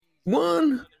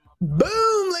One.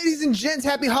 Boom, ladies and gents.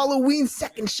 Happy Halloween,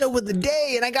 second show of the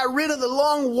day. And I got rid of the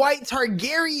long white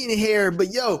Targaryen hair.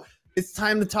 But yo, it's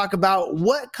time to talk about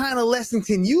what kind of lesson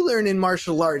can you learn in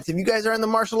martial arts. If you guys are in the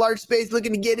martial arts space,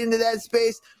 looking to get into that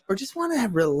space, or just want to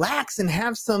relax and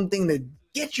have something to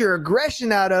get your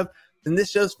aggression out of, then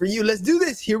this show's for you. Let's do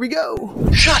this. Here we go.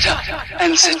 Shut up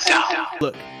and sit down.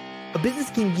 Look, a business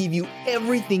can give you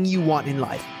everything you want in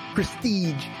life.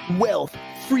 Prestige, wealth,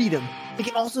 freedom. It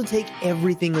can also take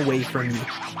everything away from you.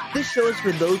 This show is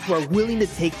for those who are willing to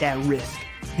take that risk.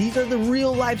 These are the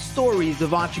real life stories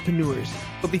of entrepreneurs.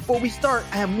 But before we start,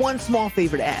 I have one small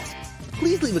favor to ask.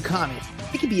 Please leave a comment.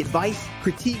 It can be advice,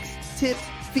 critiques, tips,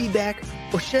 feedback,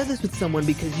 or share this with someone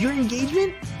because your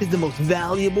engagement is the most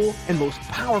valuable and most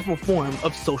powerful form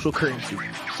of social currency.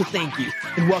 So thank you,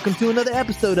 and welcome to another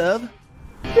episode of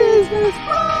Business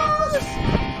Bros.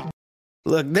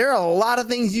 Look, there are a lot of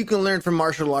things you can learn from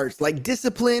martial arts, like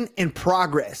discipline and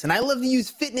progress. And I love to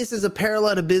use fitness as a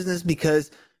parallel to business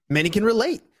because many can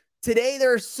relate. Today,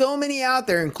 there are so many out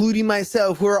there, including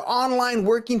myself, who are online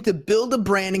working to build a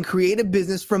brand and create a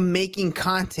business from making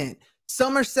content.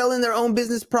 Some are selling their own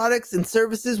business products and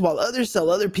services while others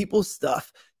sell other people's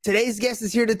stuff. Today's guest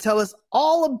is here to tell us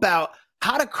all about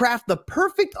how to craft the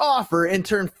perfect offer and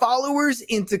turn followers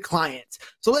into clients.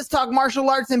 So let's talk martial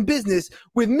arts and business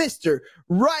with Mr.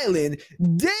 Rylan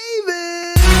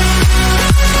Davis.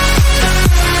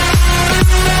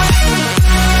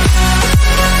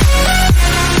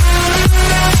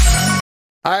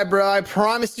 All right, bro. I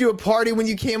promised you a party when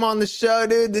you came on the show,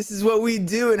 dude. This is what we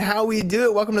do and how we do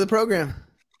it. Welcome to the program.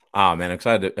 Oh man,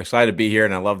 excited to be here,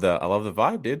 and I love the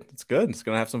vibe, dude. It's good.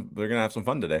 We're gonna have some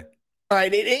fun today. All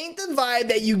right, it ain't the vibe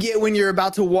that you get when you're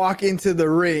about to walk into the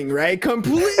ring, right?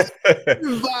 Complete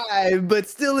vibe, but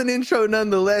still an intro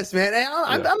nonetheless, man.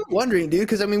 And I'm wondering, dude,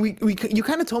 because I mean, you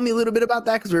kind of told me a little bit about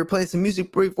that because we were playing some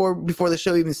music before the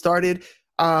show even started.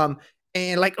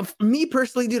 And like me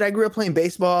personally, dude, I grew up playing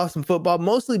baseball, some football,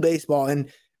 mostly baseball.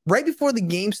 And right before the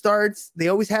game starts, they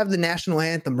always have the national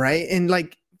anthem, right? And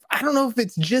like, I don't know if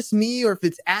it's just me or if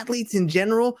it's athletes in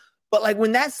general, but like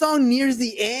when that song nears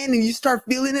the end and you start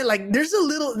feeling it, like there's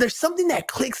something that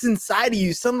clicks inside of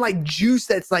you, some like juice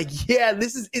that's like, yeah,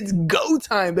 it's go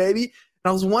time, baby. And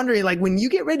I was wondering, like when you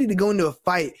get ready to go into a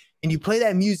fight and you play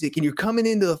that music and you're coming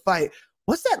into the fight,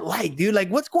 what's that like, dude? Like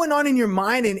what's going on in your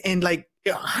mind and like,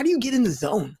 how do you get in the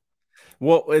zone?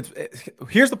 Well,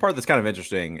 here's the part that's kind of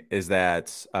interesting is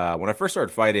that when I first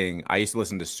started fighting, I used to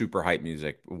listen to super hype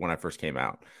music when I first came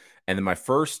out. And then my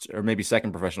first or maybe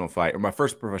second professional fight, or my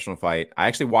first professional fight, I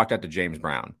actually walked out to James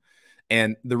Brown.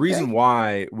 And the reason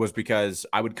why was because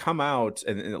I would come out,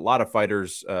 and a lot of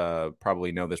fighters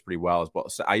probably know this pretty well as well.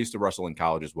 So I used to wrestle in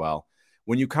college as well.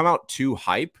 When you come out too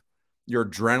hype, your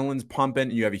adrenaline's pumping,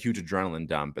 and you have a huge adrenaline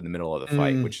dump in the middle of the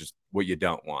fight, which is what you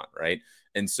don't want, right?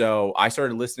 And so I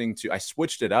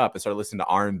switched it up. I started listening to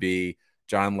R&B,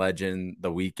 John Legend, The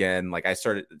Weeknd. Like I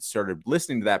started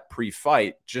listening to that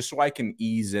pre-fight just so I can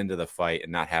ease into the fight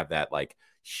and not have that like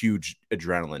huge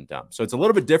adrenaline dump. So it's a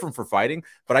little bit different for fighting,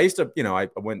 but I used to, I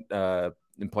went and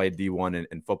played D1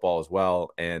 in football as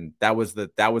well. And that was the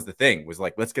thing, was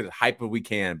like, let's get as hype as we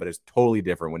can, but it's totally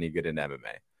different when you get into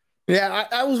MMA. Yeah,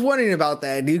 I was wondering about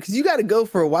that, dude, because you got to go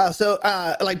for a while. So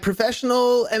like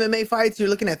professional MMA fights, you're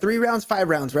looking at 3 rounds, 5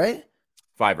 rounds, right?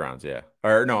 5 rounds, yeah.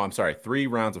 Or no, I'm sorry, 3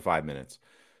 rounds of 5 minutes.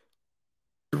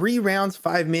 3 rounds,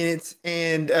 5 minutes.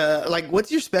 And like,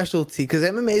 what's your specialty? Because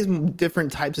MMA is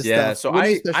different types of stuff. Yeah, so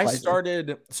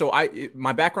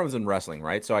my background was in wrestling,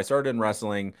 right? So I started in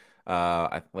wrestling,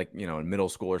 in middle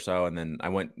school or so, and then I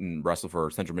went and wrestled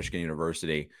for Central Michigan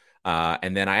University.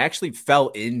 And then I actually fell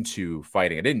into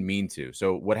fighting. I didn't mean to.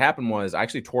 So what happened was I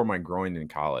actually tore my groin in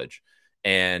college.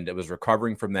 And it was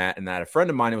recovering from that. And that a friend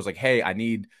of mine was like, hey, I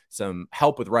need some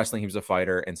help with wrestling. He was a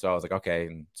fighter. And so I was like, okay,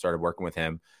 and started working with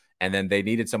him. And then they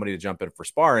needed somebody to jump in for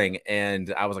sparring.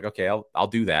 And I was like, okay, I'll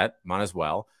do that. Might as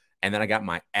well. And then I got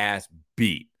my ass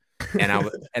beat.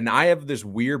 And I have this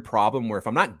weird problem where if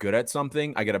I'm not good at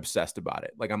something, I get obsessed about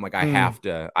it. Like I'm like, I have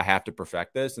to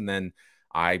perfect this. And then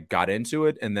I got into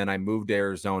it, and then I moved to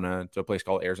Arizona to a place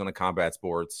called Arizona Combat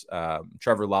Sports.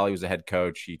 Trevor Lawley was the head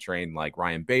coach. He trained like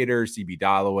Ryan Bader, CB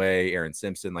Dollaway, Aaron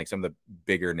Simpson, like some of the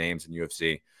bigger names in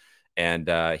UFC. And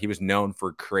he was known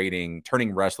for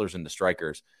turning wrestlers into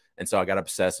strikers. And so I got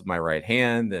obsessed with my right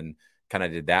hand and kind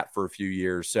of did that for a few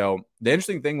years. So the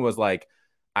interesting thing was like,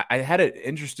 I had an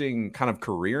interesting kind of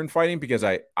career in fighting because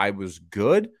I was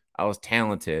good, I was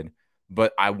talented,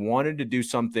 but I wanted to do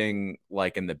something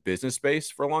like in the business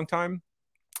space for a long time.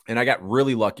 And I got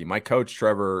really lucky. My coach,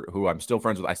 Trevor, who I'm still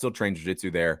friends with, I still train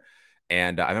jiu-jitsu there.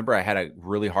 And I remember I had a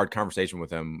really hard conversation with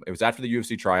him. It was after the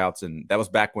UFC tryouts, and that was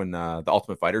back when the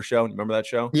Ultimate Fighter show. You remember that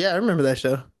show? Yeah, I remember that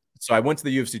show. So I went to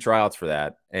the UFC tryouts for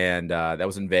that, and that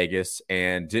was in Vegas,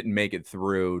 and didn't make it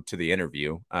through to the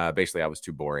interview. Basically, I was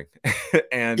too boring.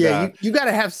 And yeah, you got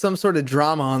to have some sort of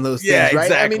drama on those yeah, things, right?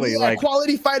 exactly. I mean, yeah, like,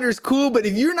 quality fighter is cool, but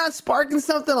if you're not sparking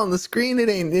something on the screen, it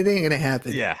ain't gonna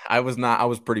happen. Yeah, I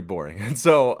was pretty boring. And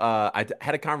so I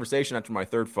had a conversation after my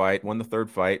third fight, won the third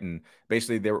fight, and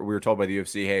basically we were told by the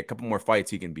UFC, hey, a couple more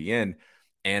fights he can be in.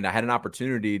 And I had an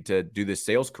opportunity to do this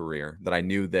sales career that I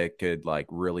knew that could like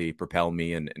really propel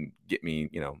me and get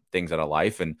me, things out of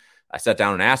life. And I sat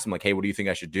down and asked him like, hey, what do you think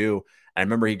I should do? And I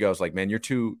remember he goes like, man, you're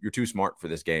too smart for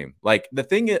this game. Like the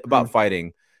thing about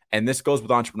fighting, and this goes with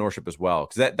entrepreneurship as well,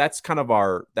 because that's kind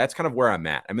of where I'm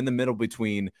at. I'm in the middle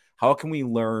between how can we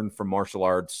learn from martial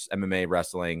arts, MMA,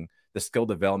 wrestling, the skill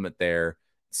development there,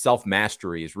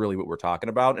 self-mastery is really what we're talking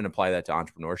about, and apply that to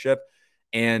entrepreneurship.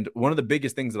 And one of the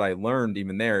biggest things that I learned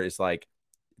even there is like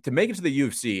to make it to the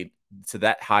UFC to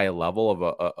that high level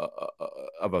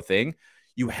of a thing,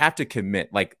 you have to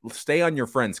commit. Like stay on your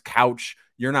friend's couch.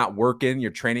 You're not working.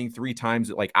 You're training 3 times.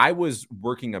 Like I was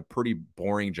working a pretty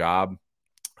boring job.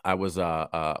 I was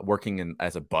working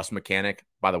as a bus mechanic.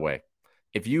 By the way,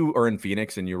 if you are in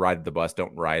Phoenix and you ride the bus,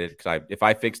 don't ride it because if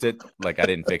I fixed it, like I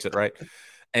didn't fix it right.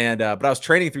 And but I was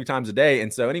training 3 times a day,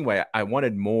 and so anyway, I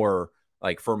wanted more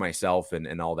like for myself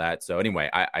and all that. So anyway,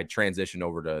 I transitioned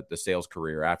over to the sales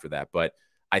career after that. But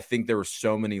I think there were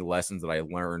so many lessons that I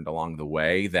learned along the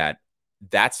way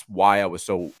that's why I was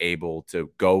so able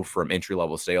to go from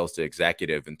entry-level sales to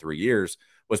executive in 3 years,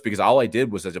 was because all I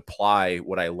did was apply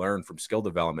what I learned from skill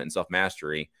development and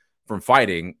self-mastery from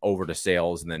fighting over to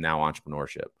sales and then now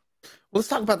entrepreneurship. Well, let's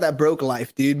talk about that broke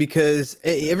life, dude, because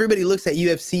everybody looks at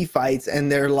UFC fights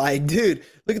and they're like, dude,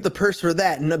 look at the purse for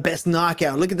that and the best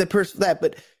knockout. Look at the purse for that.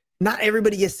 But not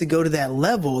everybody gets to go to that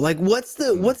level. Like, what's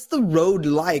the road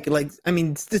like? Like, I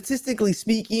mean, statistically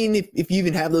speaking, if you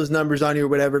even have those numbers on you or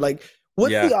whatever, like,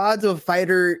 what's the odds of a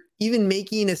fighter even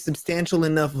making a substantial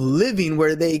enough living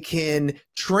where they can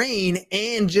train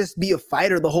and just be a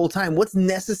fighter the whole time? What's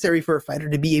necessary for a fighter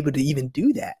to be able to even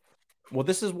do that? Well,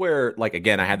 this is where, like,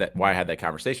 again, I had that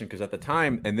conversation because at the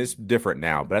time, and this is different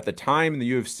now, but at the time in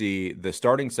the UFC, the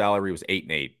starting salary was 8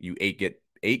 and 8. You get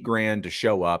 $8,000 to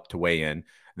show up to weigh in, and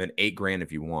then $8,000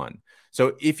 if you won.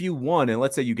 So if you won, and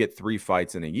let's say you get 3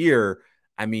 fights in a year,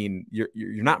 I mean, you're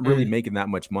not really making that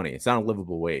much money. It's not a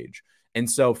livable wage.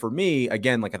 And so for me,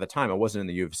 again, like at the time, I wasn't in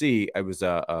the UFC. I was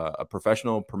a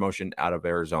professional promotion out of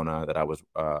Arizona that I was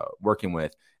working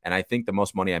with, and I think the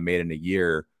most money I made in a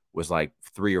year was like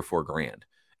 $3 or $4,000.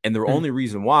 And the only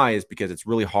reason why is because it's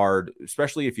really hard,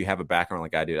 especially if you have a background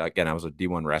like I did. Again, I was a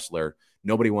D1 wrestler.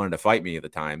 Nobody wanted to fight me at the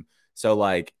time. So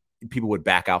like people would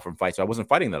back out from fights. So I wasn't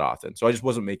fighting that often. So I just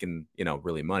wasn't making,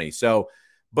 really money. So,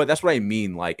 but that's what I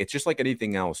mean. Like, it's just like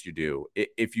anything else you do.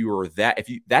 If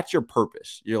that's your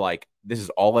purpose, you're like, this is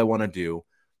all I want to do.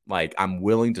 Like, I'm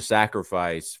willing to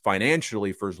sacrifice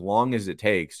financially for as long as it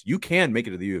takes. You can make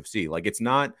it to the UFC. Like, it's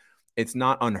not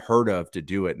unheard of to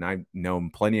do it. And I know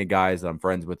plenty of guys that I'm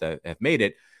friends with that have made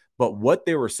it, but what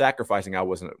they were sacrificing, I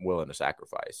wasn't willing to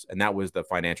sacrifice. And that was the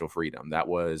financial freedom. That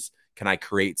was, can I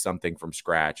create something from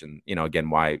scratch? And, again,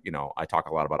 why, I talk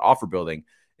a lot about offer building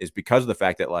is because of the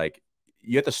fact that like,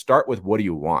 you have to start with what do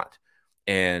you want?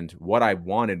 And what I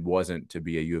wanted wasn't to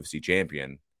be a UFC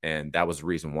champion. And that was the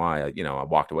reason why, I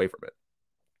walked away from it.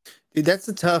 Dude, that's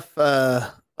a tough,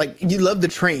 like you love to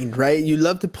train, right? You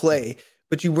love to play,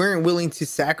 but you weren't willing to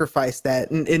sacrifice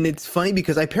that. And it's funny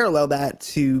because I parallel that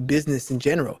to business in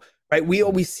general, right? We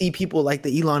always see people like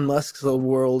the Elon Musk's of the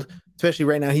world, especially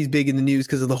right now, he's big in the news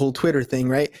because of the whole Twitter thing,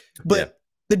 right? But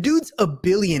the dude's a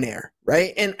billionaire,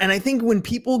 right? And I think when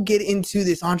people get into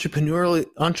this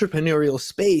entrepreneurial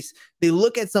space, they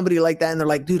look at somebody like that and they're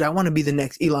like, dude, I want to be the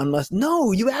next Elon Musk.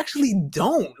 No, you actually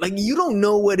don't. Like, you don't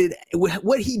know what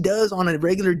he does on a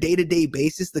regular day-to-day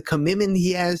basis, the commitment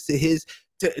he has to his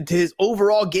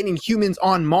overall getting humans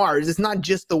on Mars. It's not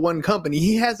just the one company.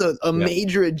 He has a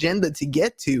major agenda to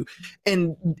get to,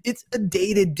 and it's a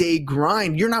day-to-day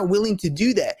grind. You're not willing to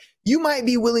do that. You might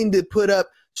be willing to put up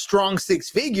strong 6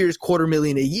 figures,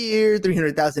 $250,000 a year,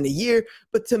 $300,000 a year,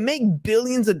 but to make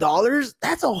billions of dollars,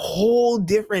 that's a whole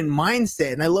different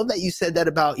mindset. And I love that you said that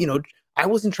about, I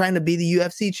wasn't trying to be the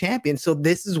UFC champion, so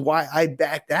this is why I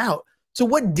backed out. So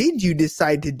what did you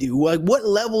decide to do? Like, what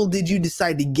level did you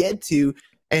decide to get to?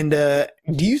 And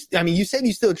you said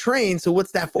you still train, so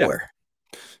what's that for? Yeah.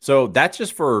 So that's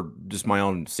just for my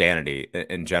own sanity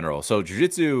in general. So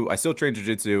jiu-jitsu, I still train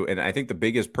jiu-jitsu, and I think the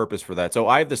biggest purpose for that. So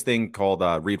I have this thing called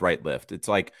read, write, lift. It's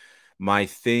like my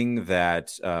thing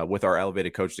that with our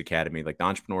Elevated Coaches Academy, like the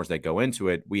entrepreneurs that go into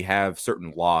it, we have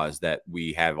certain laws that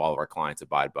we have all of our clients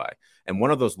abide by. And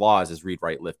one of those laws is read,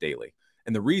 write, lift daily.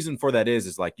 And the reason for that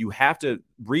is like you have to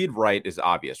read, write is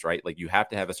obvious, right? Like you have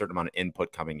to have a certain amount of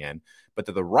input coming in. But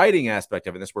the writing aspect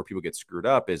of it, and that's where people get screwed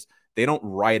up, is they don't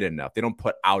write enough. They don't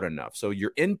put out enough. So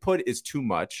your input is too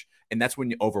much. And that's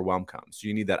when overwhelm comes. So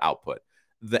you need that output.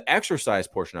 The exercise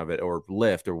portion of it, or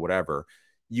lift or whatever,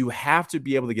 you have to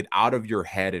be able to get out of your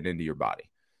head and into your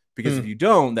body. Because if you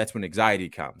don't, that's when anxiety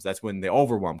comes. That's when the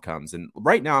overwhelm comes. And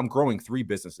right now I'm growing 3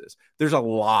 businesses. There's a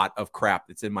lot of crap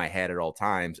that's in my head at all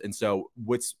times. And so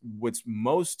what's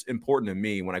most important to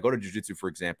me when I go to jiu-jitsu, for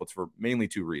example, it's for mainly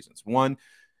 2 reasons. One,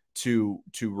 to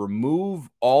remove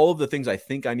all of the things I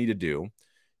think I need to do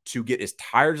to get as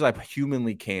tired as I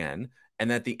humanly can.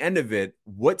 And at the end of it,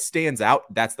 what stands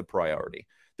out, that's the priority.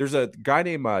 There's a guy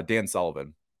named Dan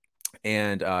Sullivan.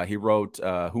 And he wrote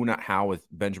Who Not How with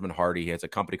Benjamin Hardy. He has a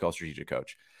company called Strategic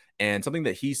Coach. And something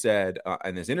that he said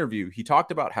in this interview, he talked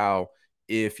about how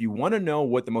if you want to know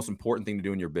what the most important thing to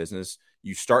do in your business,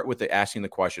 you start with asking the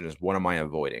question is, what am I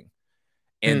avoiding?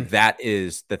 And that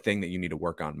is the thing that you need to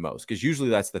work on most, because usually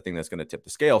that's the thing that's going to tip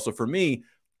the scale. So for me,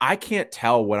 I can't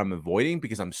tell what I'm avoiding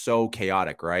because I'm so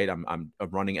chaotic, right? I'm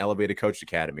running Elevated Coach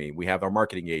Academy. We have our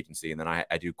marketing agency, and then I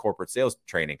do corporate sales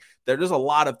training. There's a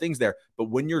lot of things there. But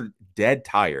when you're dead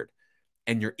tired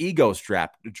and your ego's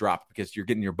dropped because you're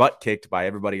getting your butt kicked by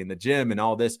everybody in the gym and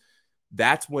all this,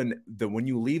 that's when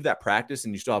you leave that practice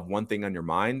and you still have one thing on your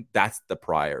mind, that's the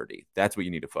priority. That's what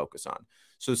you need to focus on.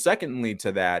 So secondly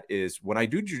to that is when I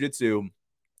do jiu-jitsu,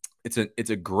 it's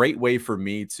a great way for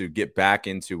me to get back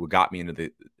into what got me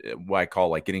into what I call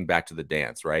like getting back to the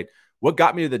dance, right? What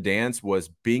got me to the dance was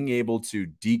being able to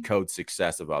decode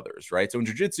success of others, right? So in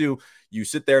jiu-jitsu, you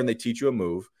sit there and they teach you a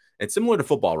move. It's similar to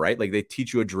football, right? Like they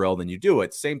teach you a drill, then you do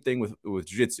it. Same thing with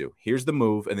jiu-jitsu. Here's the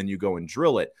move, and then you go and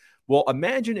drill it. Well,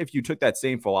 imagine if you took that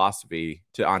same philosophy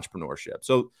to entrepreneurship.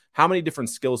 So how many different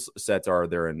skill sets are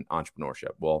there in entrepreneurship?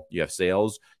 Well, you have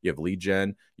sales, you have lead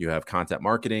gen, you have content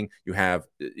marketing, you have,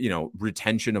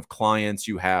 retention of clients,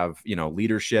 you have,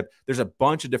 leadership. There's a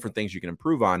bunch of different things you can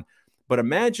improve on. But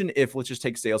imagine if, let's just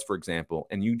take sales, for example,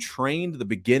 and you trained the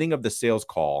beginning of the sales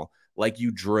call like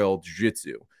you drilled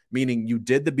jiu-jitsu, meaning you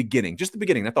did the beginning, just the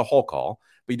beginning, not the whole call,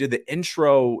 but you did the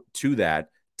intro to that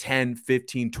 10,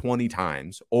 15, 20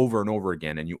 times over and over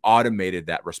again, and you automated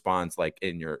that response like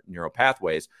in your neural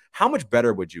pathways, how much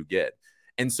better would you get?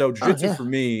 And so jiu-jitsu for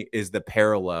me is the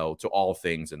parallel to all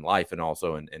things in life and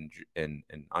also in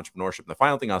entrepreneurship. And the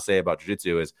final thing I'll say about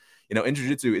jiu-jitsu is, in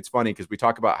jiu-jitsu, it's funny because we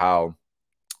talk about how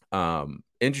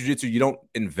in jiu-jitsu, you don't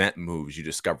invent moves, you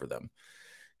discover them.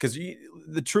 Because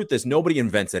the truth is nobody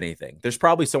invents anything. There's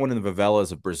probably someone in the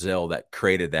favelas of Brazil that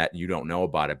created that and you don't know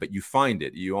about it, but you find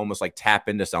it. You almost like tap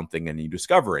into something and you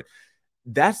discover it.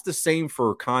 That's the same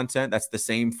for content. That's the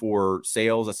same for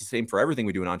sales. That's the same for everything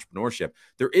we do in entrepreneurship.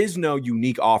 There is no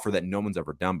unique offer that no one's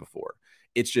ever done before.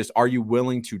 It's just, are you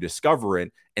willing to discover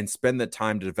it and spend the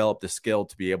time to develop the skill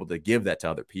to be able to give that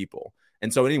to other people?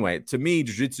 And so anyway, to me,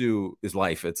 jiu-jitsu is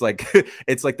life. It's like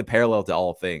the parallel to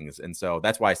all things. And so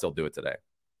that's why I still do it today.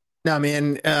 No,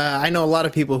 man, I know a lot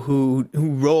of people who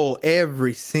roll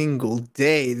every single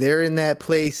day. They're in that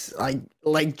place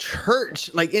like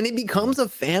church, and it becomes a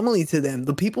family to them.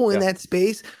 The people in that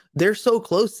space, they're so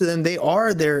close to them. They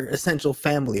are their essential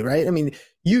family, right? I mean,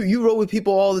 you roll with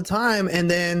people all the time, and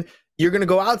then you're going to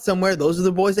go out somewhere. Those are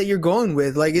the boys that you're going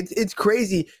with. Like, it's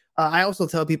crazy. I also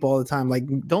tell people all the time, like,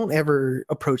 don't ever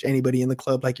approach anybody in the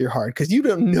club like you're hard, because you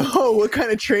don't know what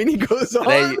kind of training goes on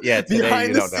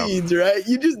behind the scenes, right?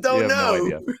 You just don't know.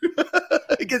 No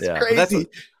it gets crazy.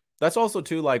 That's also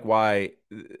too like why.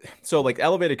 So like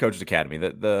Elevated Coaches Academy,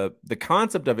 the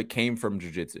concept of it came from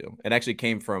jiu-jitsu. It actually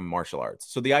came from martial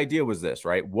arts. So the idea was this,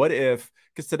 right? What if?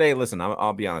 Because today, listen,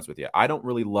 I'll be honest with you.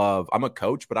 I'm a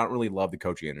coach, but I don't really love the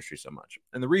coaching industry so much.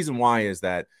 And the reason why is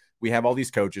that we have all these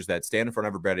coaches that stand in front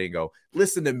of everybody and go,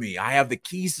 listen to me. I have the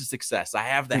keys to success. I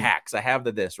have the hacks. I have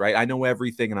the this, right? I know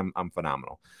everything and I'm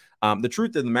phenomenal. The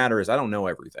truth of the matter is I don't know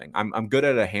everything. I'm good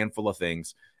at a handful of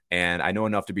things, and I know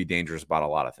enough to be dangerous about a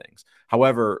lot of things.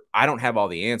 However, I don't have all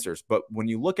the answers. But when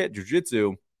you look at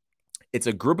jiu-jitsu, it's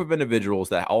a group of individuals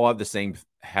that all have the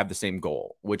same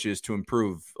goal, which is to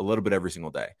improve a little bit every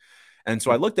single day. And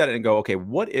so I looked at it and go, okay,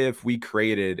 what if we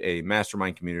created a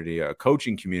mastermind community, a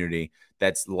coaching community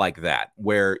that's like that,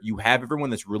 where you have everyone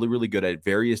that's really, really good at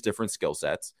various different skill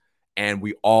sets, and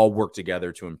we all work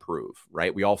together to improve,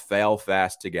 right? We all fail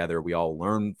fast together. We all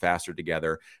learn faster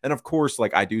together. And of course,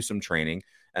 like I do some training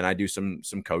and I do some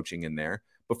coaching in there.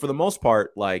 But for the most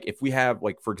part, like if we have,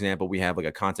 like, for example, we have like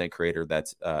a content creator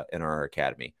that's in our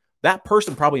academy, that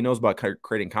person probably knows about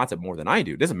creating content more than I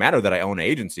do. It doesn't matter that I own an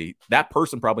agency. That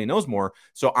person probably knows more.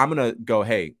 So I'm going to go,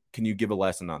 hey, can you give a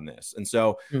lesson on this? And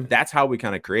so that's how we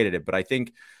kind of created it. But I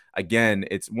think, again,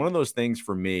 it's one of those things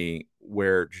for me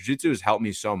where jiu-jitsu has helped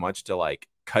me so much to like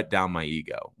cut down my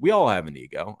ego. We all have an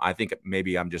ego. I think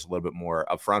maybe I'm just a little bit more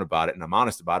upfront about it and I'm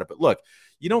honest about it. But look,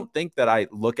 you don't think that I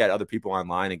look at other people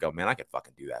online and go, man, I could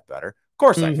fucking do that better. Of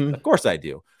course I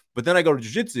do. But then I go to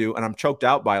jiu-jitsu and I'm choked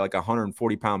out by like a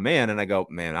 140-pound man. And I go,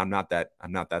 man, I'm not that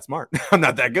smart. I'm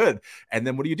not that good. And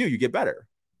then what do? You get better.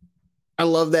 I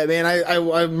love that, man.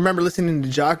 I remember listening to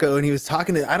Jocko and he was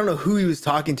talking to, I don't know who he was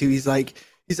talking to. He's like,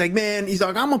 man, he's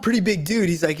like, I'm a pretty big dude.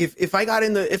 He's like, if I got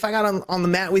on the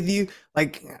mat with you,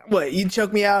 like what, you'd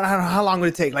choke me out. How long would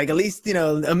it take? Like at least,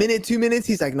 a minute, 2 minutes.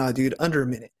 He's like, no, dude, under a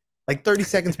minute. Like 30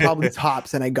 seconds probably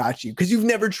tops, and I got you. Because you've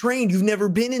never trained. You've never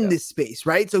been in this space,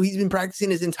 right? So he's been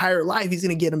practicing his entire life. He's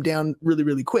going to get him down really,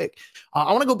 really quick.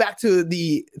 I want to go back to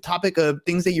the topic of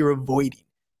things that you're avoiding,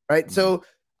 right? So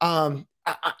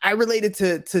I related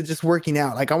to just working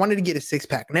out. Like I wanted to get a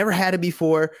six-pack. Never had it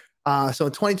before. So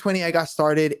in 2020, I got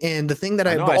started, and the thing that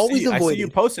I've always avoided. I see you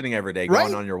posting every day,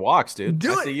 going on your walks, dude.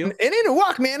 I see you. It ain't a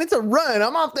walk, man. It's a run.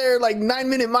 I'm out there like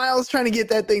 9-minute miles trying to get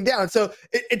that thing down. So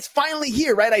it's finally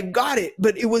here, right? I got it,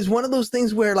 but it was one of those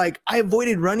things where like I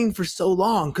avoided running for so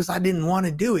long because I didn't want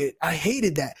to do it. I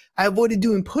hated that. I avoided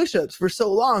doing push-ups for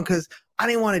so long because I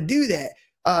didn't want to do that.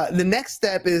 The next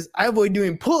step is I avoid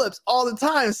doing pull-ups all the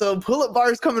time. So pull-up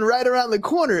bars coming right around the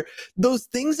corner. Those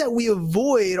things that we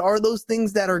avoid are those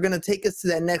things that are going to take us to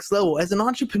that next level. As an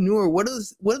entrepreneur, what are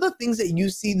the things that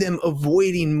you see them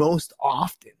avoiding most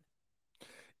often?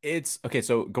 It's okay.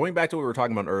 So going back to what we were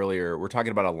talking about earlier, we're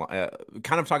talking about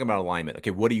talking about alignment.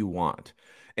 Okay. What do you want?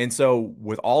 And so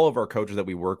with all of our coaches that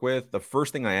we work with, the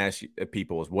first thing I ask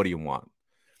people is, what do you want?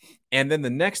 And then the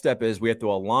next step is we have to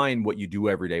align what you do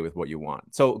every day with what you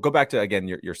want. So go back to, again,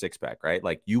 your six-pack, right?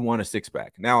 Like you want a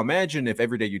six-pack. Now imagine if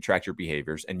every day you tracked your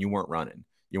behaviors and you weren't running,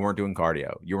 you weren't doing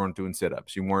cardio, you weren't doing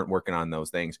sit-ups, you weren't working on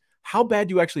those things. How bad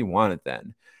do you actually want it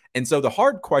then? And so the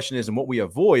hard question is, and what we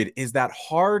avoid is that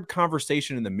hard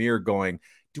conversation in the mirror going,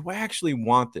 do I actually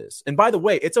want this? And by the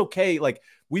way, it's okay. Like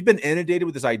we've been inundated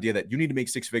with this idea that you need to make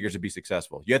 6 figures to be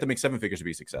successful. You have to make 7 figures to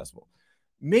be successful.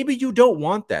 Maybe you don't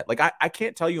want that. Like I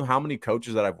can't tell you how many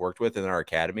coaches that I've worked with in our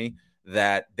academy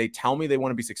that they tell me they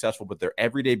want to be successful, but their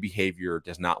everyday behavior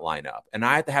does not line up. And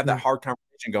I have to have that hard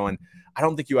conversation going, I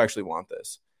don't think you actually want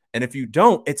this. And if you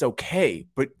don't, it's okay,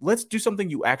 but let's do something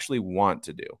you actually want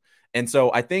to do. And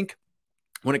so I think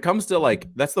when it comes to like,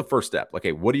 that's the first step.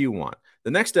 Okay, what do you want? The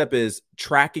next step is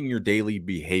tracking your daily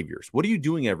behaviors. What are you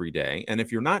doing every day? And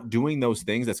if you're not doing those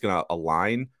things that's going to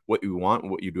align what you want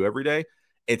and what you do every day,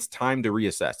 it's time to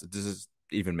reassess. Does this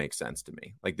even make sense to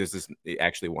me? Like, this is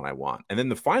actually what I want. And then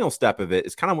the final step of it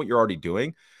is kind of what you're already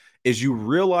doing, is you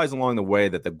realize along the way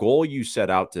that the goal you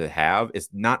set out to have is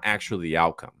not actually the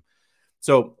outcome.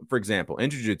 So, for example,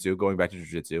 in jiu-jitsu, going back to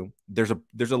jiu-jitsu, there's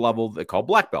a level they call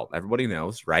black belt. Everybody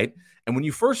knows, right? And when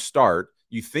you first start,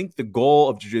 you think the goal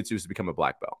of jiu-jitsu is to become a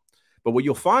black belt. But what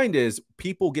you'll find is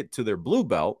people get to their blue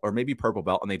belt or maybe purple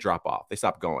belt and they drop off. They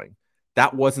stop going.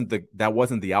 That wasn't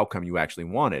the outcome you actually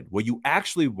wanted. What you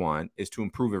actually want is to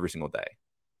improve every single day.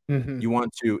 You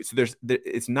want to, so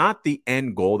it's not the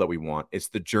end goal that we want. It's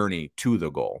the journey to the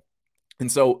goal.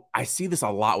 And so I see this a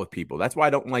lot with people. That's why I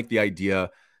don't like the idea,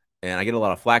 and I get a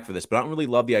lot of flack for this, but I don't really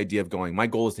love the idea of going, my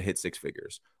goal is to hit 6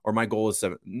 figures or my goal is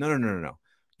 7. No.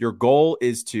 Your goal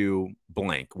is to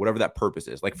blank, whatever that purpose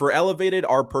is. Like for Elevated,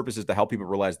 our purpose is to help people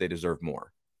realize they deserve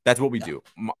more. That's what we do.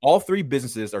 All 3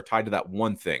 businesses are tied to that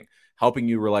one thing, helping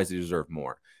you realize you deserve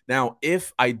more. Now,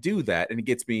 if I do that and it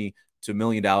gets me to $1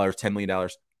 million, $10 million,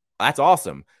 that's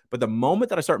awesome. But the moment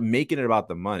that I start making it about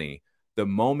the money, the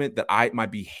moment that my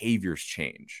behaviors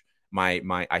change,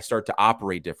 I start to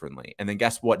operate differently. And then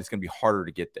guess what? It's going to be harder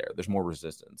to get there. There's more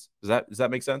resistance. Does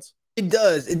that make sense? It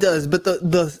does. But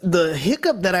the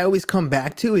hiccup that I always come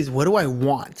back to is, what do I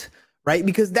want? Right?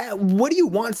 Because what do you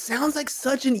want sounds like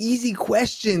such an easy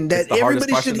question that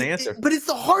everybody should answer. But it's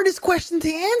the hardest question to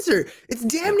answer. It's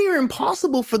damn near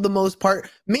impossible for the most part,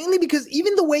 mainly because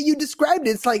even the way you described it,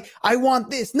 it's like, I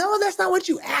want this. No, that's not what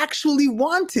you actually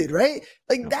wanted, right?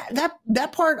 Like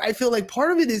that part, I feel like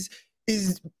part of it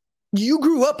is you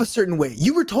grew up a certain way.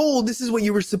 You were told this is what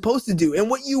you were supposed to do. And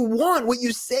what you want, what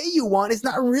you say you want, is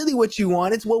not really what you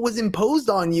want. It's what was imposed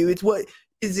on you. It's what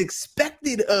is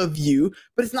expected of you,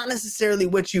 but it's not necessarily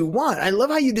what you want. I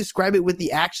love how you describe it with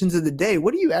the actions of the day.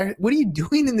 What are you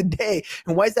doing in the day?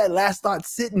 And why is that last thought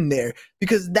sitting there?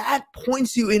 Because that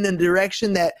points you in a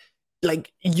direction that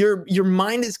like your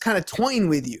mind is kind of toying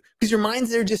with you, because your mind's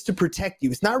there just to protect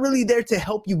you. It's not really there to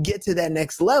help you get to that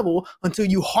next level until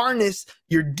you harness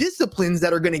your disciplines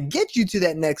that are going to get you to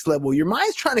that next level. Your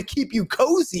mind's trying to keep you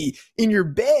cozy in your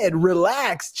bed,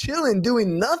 relaxed, chilling,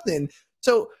 doing nothing.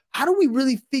 So how do we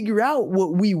really figure out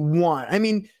what we want? I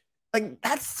mean, like,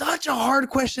 that's such a hard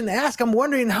question to ask. I'm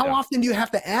wondering, how often do you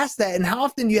have to ask that, and how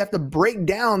often do you have to break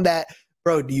down that,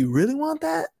 bro, do you really want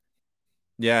that?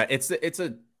 Yeah, it's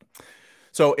an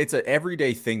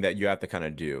everyday thing that you have to kind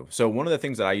of do. So one of the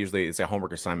things that I usually, it's a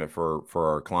homework assignment for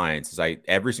our clients, is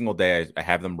every single day I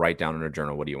have them write down in a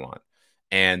journal, what do you want?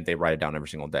 And they write it down every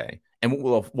single day. And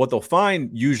what they'll find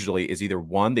usually is either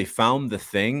one, they found the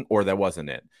thing, or that wasn't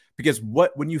it. Because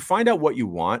when you find out what you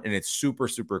want and it's super,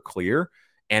 super clear,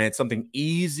 and it's something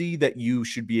easy that you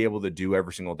should be able to do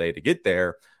every single day to get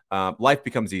there, life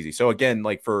becomes easy. So again,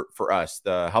 like for us,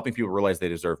 the helping people realize they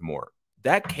deserve more,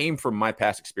 that came from my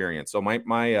past experience. So my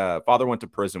father went to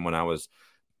prison when I was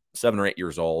 7 or 8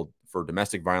 years old for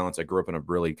domestic violence. I grew up in a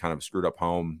really kind of screwed up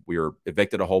home. We were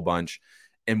evicted a whole bunch.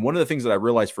 And one of the things that I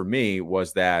realized for me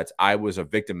was that I was a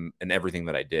victim in everything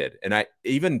that I did. And I,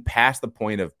 even past the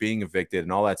point of being evicted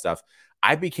and all that stuff,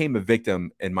 I became a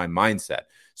victim in my mindset.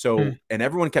 So, and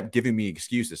everyone kept giving me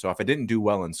excuses. So if I didn't do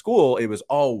well in school, it was,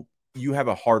 oh, you have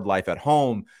a hard life at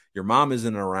home. Your mom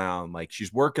isn't around. Like,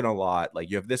 she's working a lot.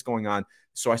 Like, you have this going on.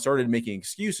 So I started making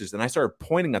excuses, and I started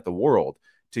pointing at the world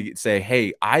to say,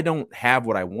 hey, I don't have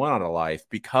what I want out of life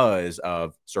because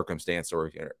of circumstance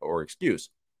or excuse.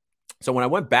 So when I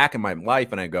went back in my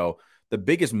life and I go, the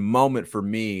biggest moment for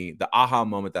me, the aha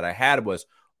moment that I had was,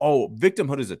 oh,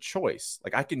 victimhood is a choice.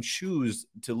 Like, I can choose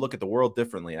to look at the world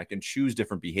differently. I can choose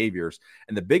different behaviors.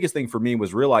 And the biggest thing for me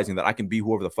was realizing that I can be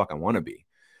whoever the fuck I want to be.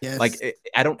 Yes. Like,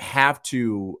 I don't have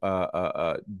to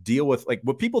deal with, like,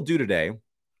 what people do today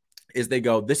is they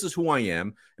go, this is who I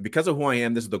am. And because of who I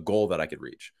am, this is the goal that I could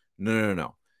reach.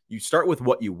 No. You start with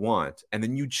what you want, and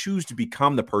then you choose to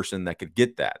become the person that could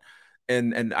get that.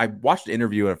 And I watched the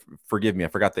interview, and forgive me, I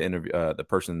forgot the interview, the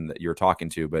person that you're talking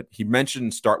to, but he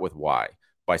mentioned Start With Why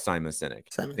by Simon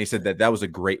Sinek. And he said that was a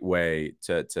great way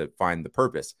to find the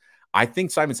purpose. I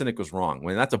think Simon Sinek was wrong.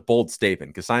 When that's a bold statement,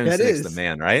 because Simon Sinek's the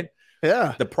man, right?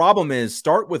 Yeah. The problem is,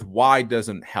 start with why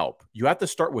doesn't help. You have to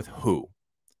start with who.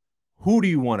 Who do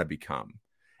you want to become?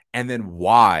 And then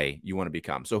why you want to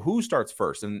become. So who starts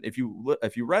first? And if you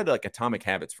read like Atomic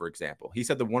Habits, for example, he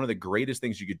said that one of the greatest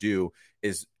things you could do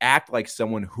is act like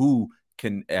someone who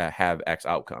can have X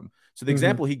outcome. So the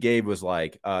example he gave was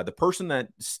like the person that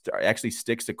actually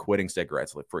sticks to quitting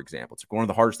cigarettes, for example. It's one of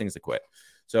the hardest things to quit.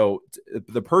 So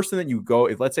the person that you go,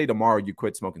 if let's say tomorrow you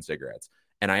quit smoking cigarettes,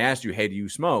 and I asked you, hey, do you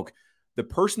smoke? The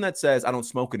person that says, I don't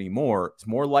smoke anymore, is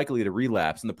more likely to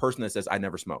relapse than the person that says, I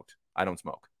never smoked. I don't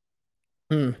smoke.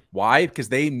 Why? Because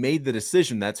they made the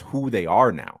decision. That's who they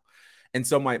are now. And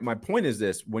so my point is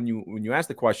this: when you ask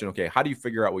the question, okay, how do you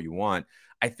figure out what you want?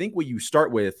 I think what you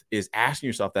start with is asking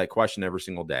yourself that question every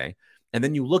single day. And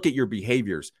then you look at your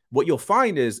behaviors. What you'll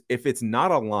find is, if it's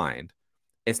not aligned,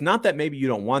 it's not that maybe you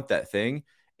don't want that thing.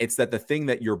 It's that the thing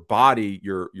that your body,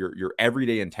 your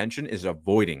everyday intention is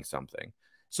avoiding something.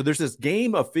 So there's this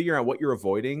game of figuring out what you're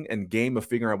avoiding and game of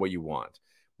figuring out what you want.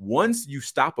 Once you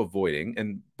stop avoiding,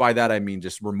 and by that I mean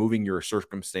just removing your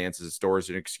circumstances, stories,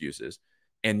 and excuses,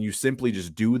 and you simply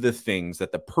just do the things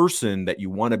that the person that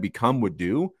you want to become would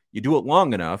do, you do it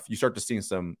long enough, you start to see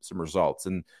some results.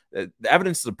 And the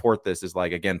evidence to support this is,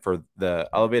 like, again, for the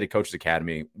Elevated Coaches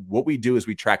Academy, what we do is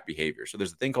we track behavior. So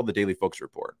there's a thing called the Daily Focus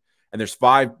Report. And there's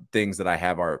 5 things that I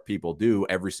have our people do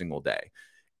every single day.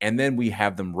 And then we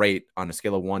have them rate on a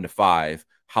scale of 1 to 5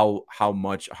 how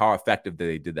effective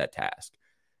they did that task.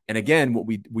 And again, what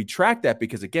we track that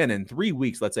because, again, in 3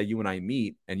 weeks, let's say you and I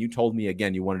meet and you told me,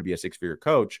 again, you wanted to be a 6-figure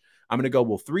coach. I'm going to go,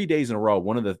 well, 3 days in a row,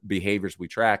 one of the behaviors we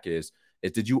track is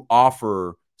did you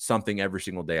offer something every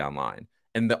single day online?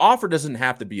 And the offer doesn't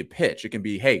have to be a pitch. It can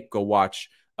be, hey, go watch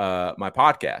my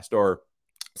podcast or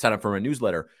sign up for my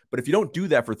newsletter. But if you don't do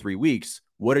that for 3 weeks,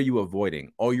 what are you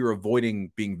avoiding? Oh, you're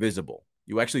avoiding being visible.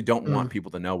 You actually don't want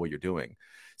people to know what you're doing.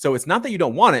 So it's not that you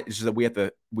don't want it. It's just that we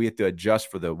have to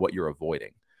adjust for what you're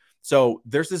avoiding. So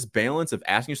there's this balance of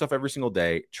asking yourself every single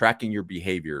day, tracking your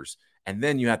behaviors, and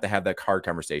then you have to have that hard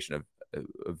conversation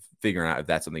of figuring out if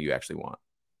that's something you actually want.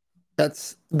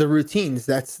 That's the routines.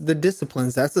 That's the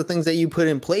disciplines. That's the things that you put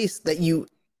in place that you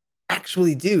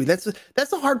actually do. That's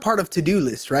the hard part of to-do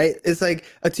lists, right? It's like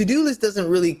a to-do list doesn't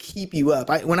really keep you up.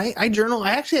 When I journal,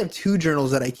 I actually have 2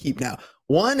 journals that I keep now.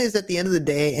 One is at the end of the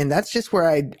day, and that's just where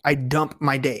I dump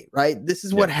my day, right? This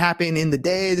is what happened in the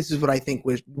day. This is what I think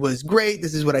was great.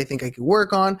 This is what I think I could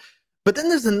work on. But then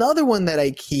there's another one that I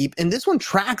keep, and this one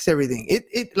tracks everything.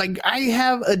 It like I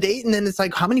have a date, and then it's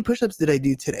like, how many push-ups did I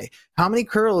do today? How many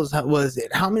curls was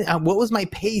it? How many? What was my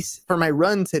pace for my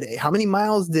run today? How many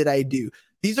miles did I do?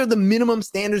 These are the minimum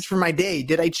standards for my day.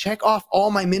 Did I check off all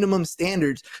my minimum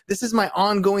standards? This is my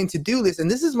ongoing to-do list,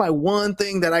 and this is my one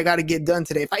thing that I got to get done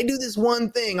today. If I do this one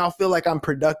thing, I'll feel like I'm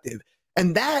productive.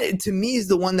 And that, to me, is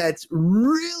the one that's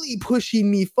really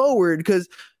pushing me forward, because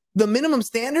the minimum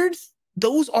standards,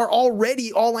 those are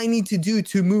already all I need to do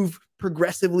to move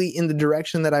progressively in the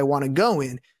direction that I want to go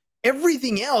in.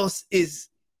 Everything else is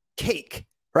cake,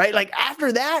 right? Like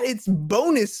after that, it's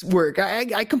bonus work.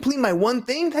 I complete my one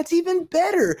thing, that's even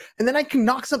better. And then I can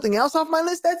knock something else off my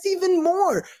list, that's even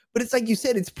more. But it's like you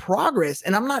said, it's progress.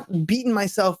 And I'm not beating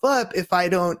myself up if I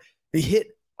don't hit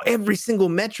every single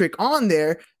metric on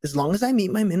there. As long as I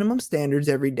meet my minimum standards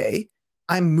every day,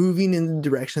 I'm moving in the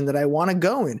direction that I want to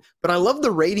go in. But I love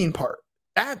the rating part.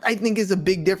 That I think is a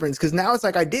big difference, because now it's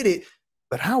like, I did it,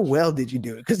 but how well did you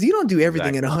do it? Because you don't do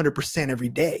everything at 100% every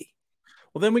day.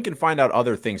 Well, then we can find out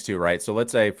other things too, right? So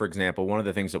let's say, for example, one of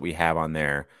the things that we have on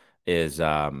there is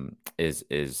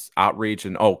outreach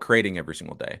and creating every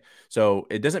single day. So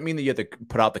it doesn't mean that you have to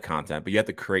put out the content, but you have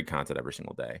to create content every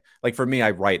single day. Like for me,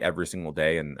 I write every single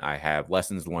day and I have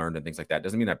lessons learned and things like that.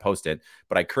 Doesn't mean I post it,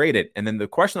 but I create it. And then the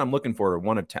question I'm looking for,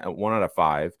 1 out of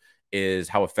 5, is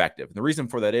how effective. And the reason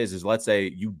for that is let's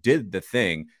say you did the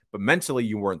thing, but mentally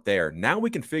you weren't there. Now we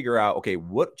can figure out, okay,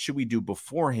 what should we do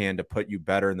beforehand to put you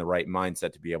better in the right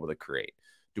mindset to be able to create?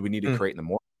 Do we need to create in the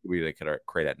morning? Do we need to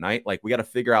create at night? Like we got to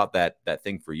figure out that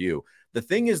thing for you. The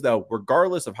thing is though,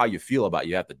 regardless of how you feel about it,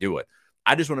 you have to do it.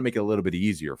 I just want to make it a little bit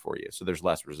easier for you, so there's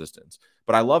less resistance.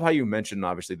 But I love how you mentioned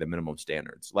obviously the minimum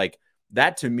standards. Like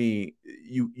that to me,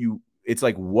 it's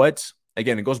like what.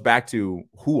 Again, it goes back to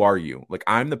who are you? Like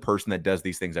I'm the person that does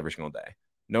these things every single day.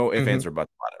 No ifs, ands, or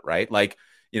buts about it, right? Like,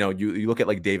 you look at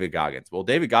like David Goggins. Well,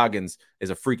 David Goggins is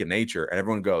a freak of nature, and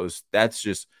everyone goes, that's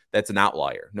an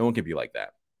outlier. No one can be like that.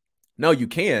 No, you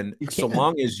can. So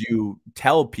long as you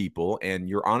tell people and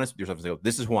you're honest with yourself and say,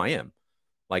 this is who I am.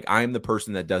 Like I'm the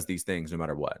person that does these things no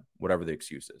matter what, whatever the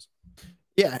excuse is.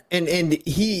 Yeah. And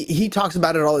he talks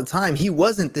about it all the time. He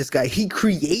wasn't this guy. He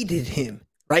created him.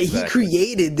 Right. Exactly. He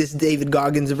created this David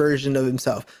Goggins version of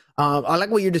himself. I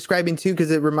like what you're describing, too,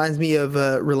 because it reminds me of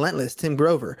Relentless, Tim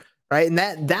Grover. Right. And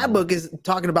that book is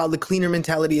talking about the cleaner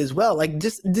mentality as well. Like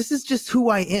this is just who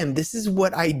I am. This is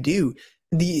what I do.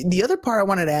 The other part I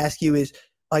wanted to ask you is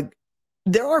like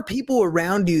there are people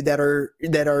around you that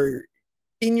are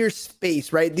in your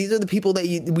space. Right. These are the people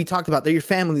that we talked about. They're your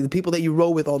family, the people that you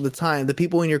roll with all the time, the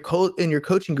people in your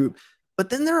coaching group. But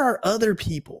then there are other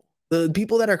people. The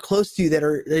people that are close to you, that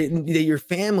are your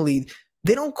family,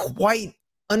 they don't quite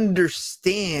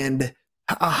understand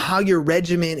how your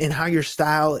regimen and how your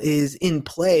style is in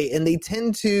play. And they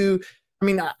tend to,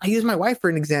 I use my wife for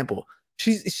an example.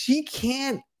 She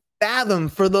can't fathom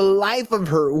for the life of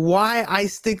her why I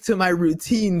stick to my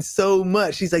routine so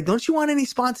much. She's like, don't you want any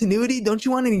spontaneity? Don't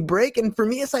you want any break? And for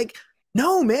me, it's like,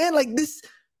 no, man, like this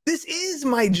is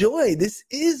my joy. This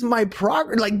is my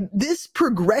progress. Like this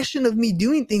progression of me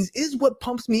doing things is what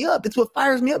pumps me up. It's what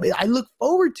fires me up. I look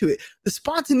forward to it. The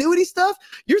spontaneity stuff,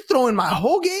 you're throwing my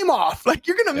whole game off. Like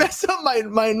you're going to mess up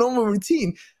my normal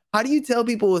routine. How do you tell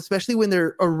people, especially when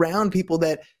they're around people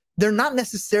that they're not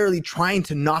necessarily trying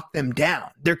to knock them down?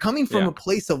 They're coming from a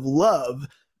place of love,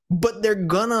 but they're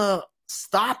gonna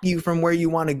stop you from where you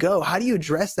want to go. How do you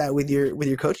address that with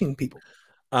your coaching people?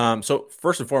 So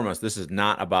first and foremost, this is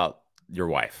not about your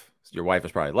wife. Your wife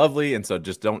is probably lovely, and so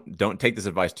just don't take this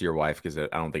advice to your wife because I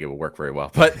don't think it will work very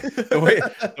well. But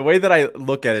the way that I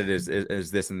look at it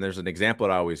is this, and there's an example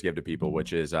that I always give to people,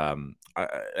 which is I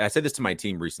said this to my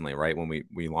team recently, right? When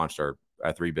we launched our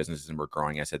 3 businesses and we're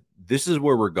growing, I said, this is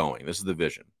where we're going. This is the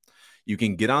vision. You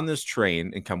can get on this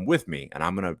train and come with me, and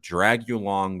I'm going to drag you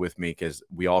along with me because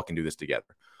we all can do this together.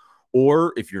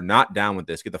 Or if you're not down with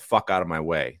this, get the fuck out of my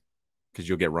way, because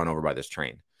you'll get run over by this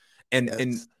train. And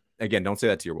again, don't say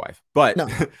that to your wife. But no.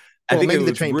 I think maybe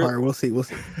the train part. We'll see.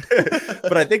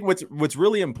 But I think what's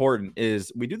really important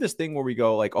is we do this thing where we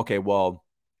go like, okay, well,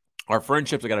 our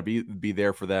friendships are got to be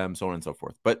there for them, so on and so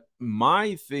forth. But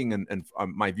my thing and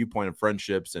my viewpoint of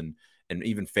friendships and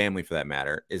even family for that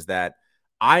matter is that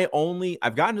I've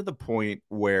gotten to the point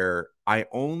where I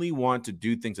only want to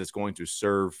do things that's going to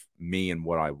serve me and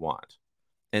what I want.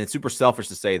 And it's super selfish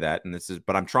to say that.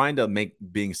 But I'm trying to make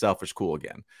being selfish cool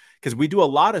again, because we do a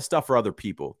lot of stuff for other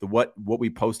people. What we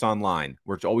post online,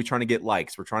 we're always trying to get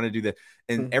likes. We're trying to do that.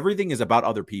 And everything is about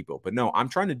other people. But no, I'm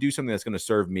trying to do something that's going to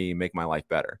serve me and make my life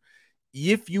better.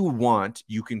 If you want,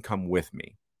 you can come with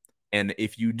me. And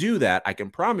if you do that, I can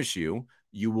promise you,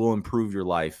 you will improve your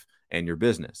life and your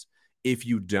business. If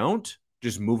you don't,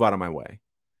 just move out of my way.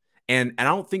 And I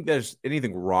don't think there's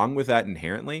anything wrong with that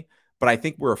inherently, but I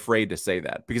think we're afraid to say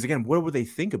that because, again, what would they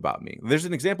think about me? There's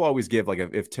an example I always give, like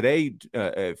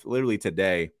if literally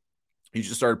today you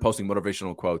just started posting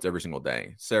motivational quotes every single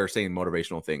day, saying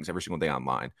motivational things every single day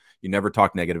online. You never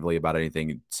talked negatively about anything.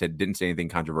 You didn't say anything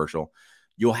controversial.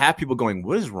 You'll have people going,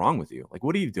 what is wrong with you? Like,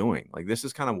 what are you doing? Like, this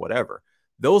is kind of whatever.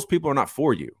 Those people are not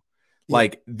for you. Yeah.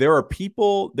 Like, there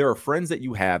are friends that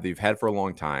you have that you've had for a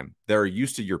long time that are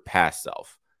used to your past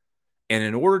self. And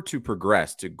in order to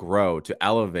progress, to grow, to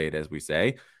elevate, as we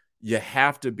say, you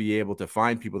have to be able to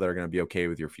find people that are going to be okay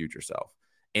with your future self.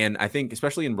 And I think,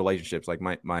 especially in relationships, like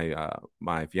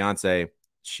my fiance,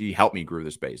 she helped me grow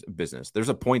this business. There's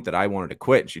a point that I wanted to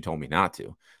quit, and she told me not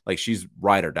to. Like, she's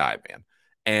ride or die, man.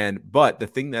 But the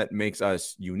thing that makes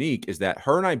us unique is that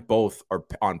her and I both are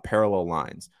on parallel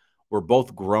lines. We're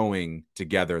both growing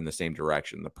together in the same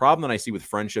direction. The problem that I see with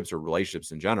friendships or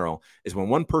relationships in general is when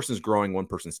one person's growing, one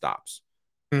person stops.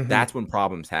 Mm-hmm. That's when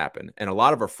problems happen. And a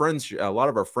lot of our friends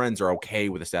are okay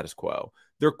with the status quo.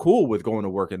 They're cool with going to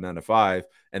work at 9 to 5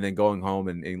 and then going home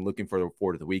and looking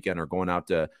forward to the weekend or going out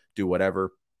to do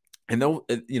whatever. And though,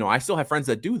 I still have friends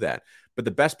that do that. But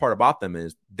the best part about them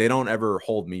is they don't ever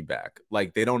hold me back.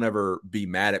 Like, they don't ever be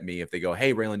mad at me if they go,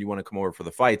 hey, Raylan, you want to come over for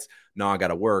the fights? No, I got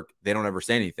to work. They don't ever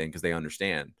say anything because they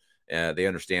understand. They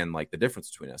understand like the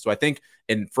difference between us. So I think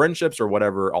in friendships or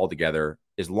whatever altogether,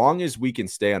 as long as we can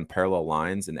stay on parallel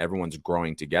lines and everyone's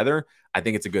growing together, I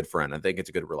think it's a good friend. I think it's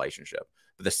a good relationship.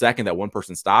 But the second that one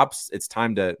person stops, it's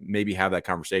time to maybe have that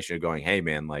conversation of going, hey,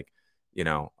 man, like,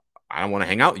 I don't want to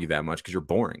hang out with you that much because you're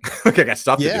boring. Like, I got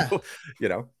stuff to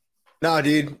do, No,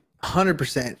 dude,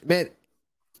 100%. Man,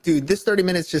 dude, this 30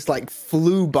 minutes just like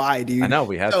flew by, dude. I know,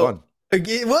 we had fun.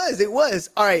 It was.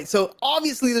 All right, so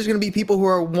obviously there's going to be people who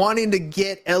are wanting to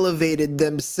get elevated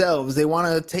themselves. They want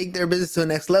to take their business to the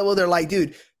next level. They're like,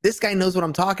 dude, this guy knows what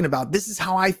I'm talking about. This is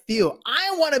how I feel.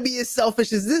 I want to be as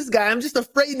selfish as this guy. I'm just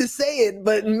afraid to say it,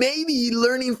 but maybe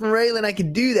learning from Raylan, I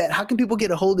could do that. How can people get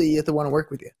a hold of you if they want to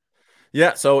work with you?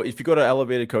 Yeah, so if you go to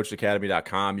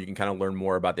elevatedcoachacademy.com, you can kind of learn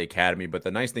more about the academy. But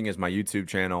the nice thing is my YouTube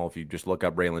channel, if you just look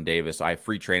up Raylan Davis, I have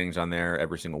free trainings on there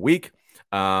every single week.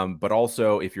 But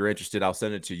also, if you're interested, I'll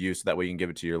send it to you so that way you can give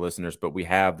it to your listeners. But we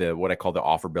have what I call the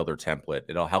offer builder template.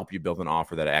 It'll help you build an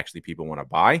offer that actually people want to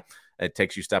buy. It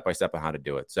takes you step by step on how to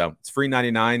do it. So it's free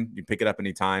 $99. You pick it up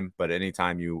anytime, but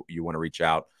anytime you want to reach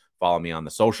out, follow me on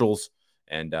the socials,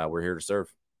 and we're here to serve.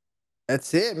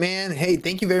 That's it, man. Hey,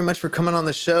 thank you very much for coming on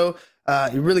the show.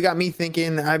 You really got me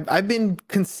thinking. I've been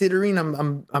considering.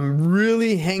 I'm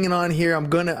really hanging on here. I'm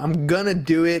gonna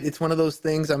do it. It's one of those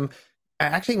things. I'm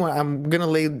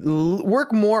gonna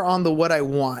work more on what I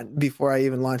want before I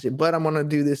even launch it. But I'm gonna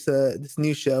do this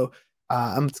new show.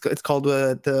 It's called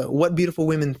the What Beautiful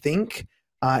Women Think.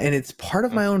 And it's part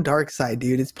of my own dark side,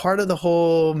 dude. It's part of the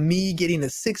whole me getting a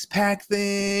 6-pack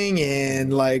thing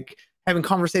and like having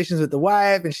conversations with the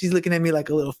wife, and she's looking at me like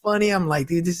a little funny. I'm like,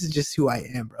 dude, this is just who I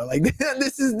am, bro. Like,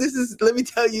 this is, let me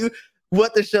tell you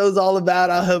what the show's all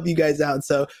about. I'll help you guys out.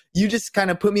 So you just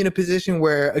kind of put me in a position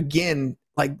where, again,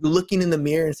 like looking in the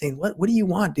mirror and saying, what do you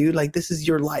want, dude? Like, this is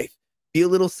your life. Be a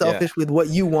little selfish with what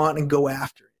you want and go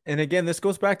after it. And again, this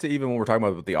goes back to even when we're talking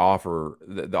about the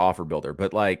offer builder,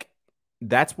 but like,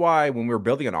 that's why when we're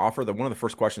building an offer, that one of the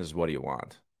first questions is, what do you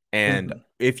want? And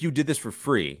if you did this for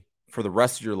free, for the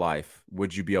rest of your life,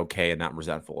 would you be okay and not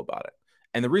resentful about it?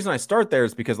 And the reason I start there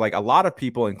is because like a lot of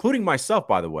people, including myself,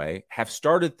 by the way, have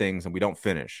started things and we don't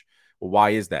finish. Well,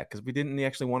 why is that? Because we didn't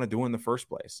actually want to do it in the first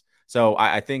place. So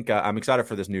I think I'm excited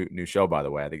for this new show, by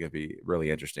the way. I think it'd be really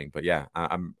interesting. But yeah,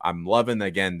 I'm loving,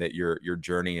 again, that your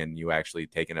journey and you actually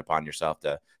taking it upon yourself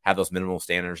to have those minimal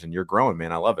standards, and you're growing,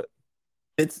 man. I love it.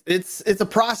 It's a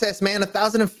process, man.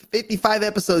 1,055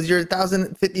 episodes. You're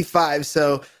 1,055.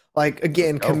 So like,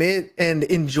 again, commit and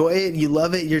enjoy it. You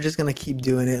love it. You're just going to keep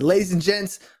doing it. Ladies and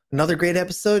gents, another great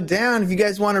episode down. If you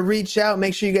guys want to reach out,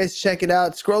 make sure you guys check it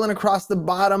out. Scrolling across the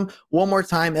bottom one more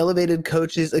time,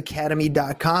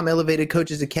 elevatedcoachesacademy.com,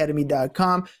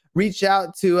 elevatedcoachesacademy.com. Reach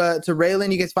out to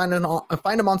Raylan. You guys find him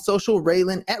on social,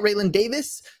 Raylan at Raylan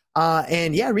Davis.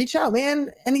 And yeah, reach out,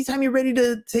 man. Anytime you're ready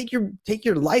to take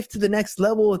your life to the next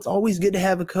level, it's always good to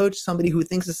have a coach, somebody who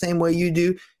thinks the same way you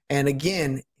do. And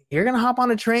again, you're going to hop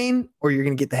on a train or you're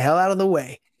going to get the hell out of the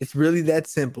way. It's really that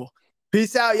simple.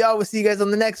 Peace out, y'all. We'll see you guys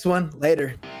on the next one.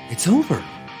 Later. It's over.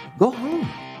 Go home.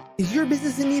 Is your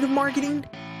business in need of marketing?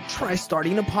 Try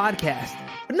starting a podcast,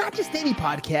 but not just any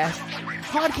podcast.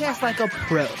 Podcast like a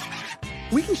pro.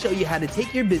 We can show you how to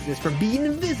take your business from being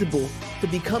invisible to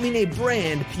becoming a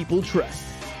brand people trust.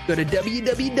 Go to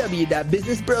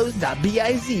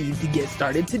www.businessbros.biz to get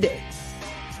started today.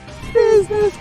 Business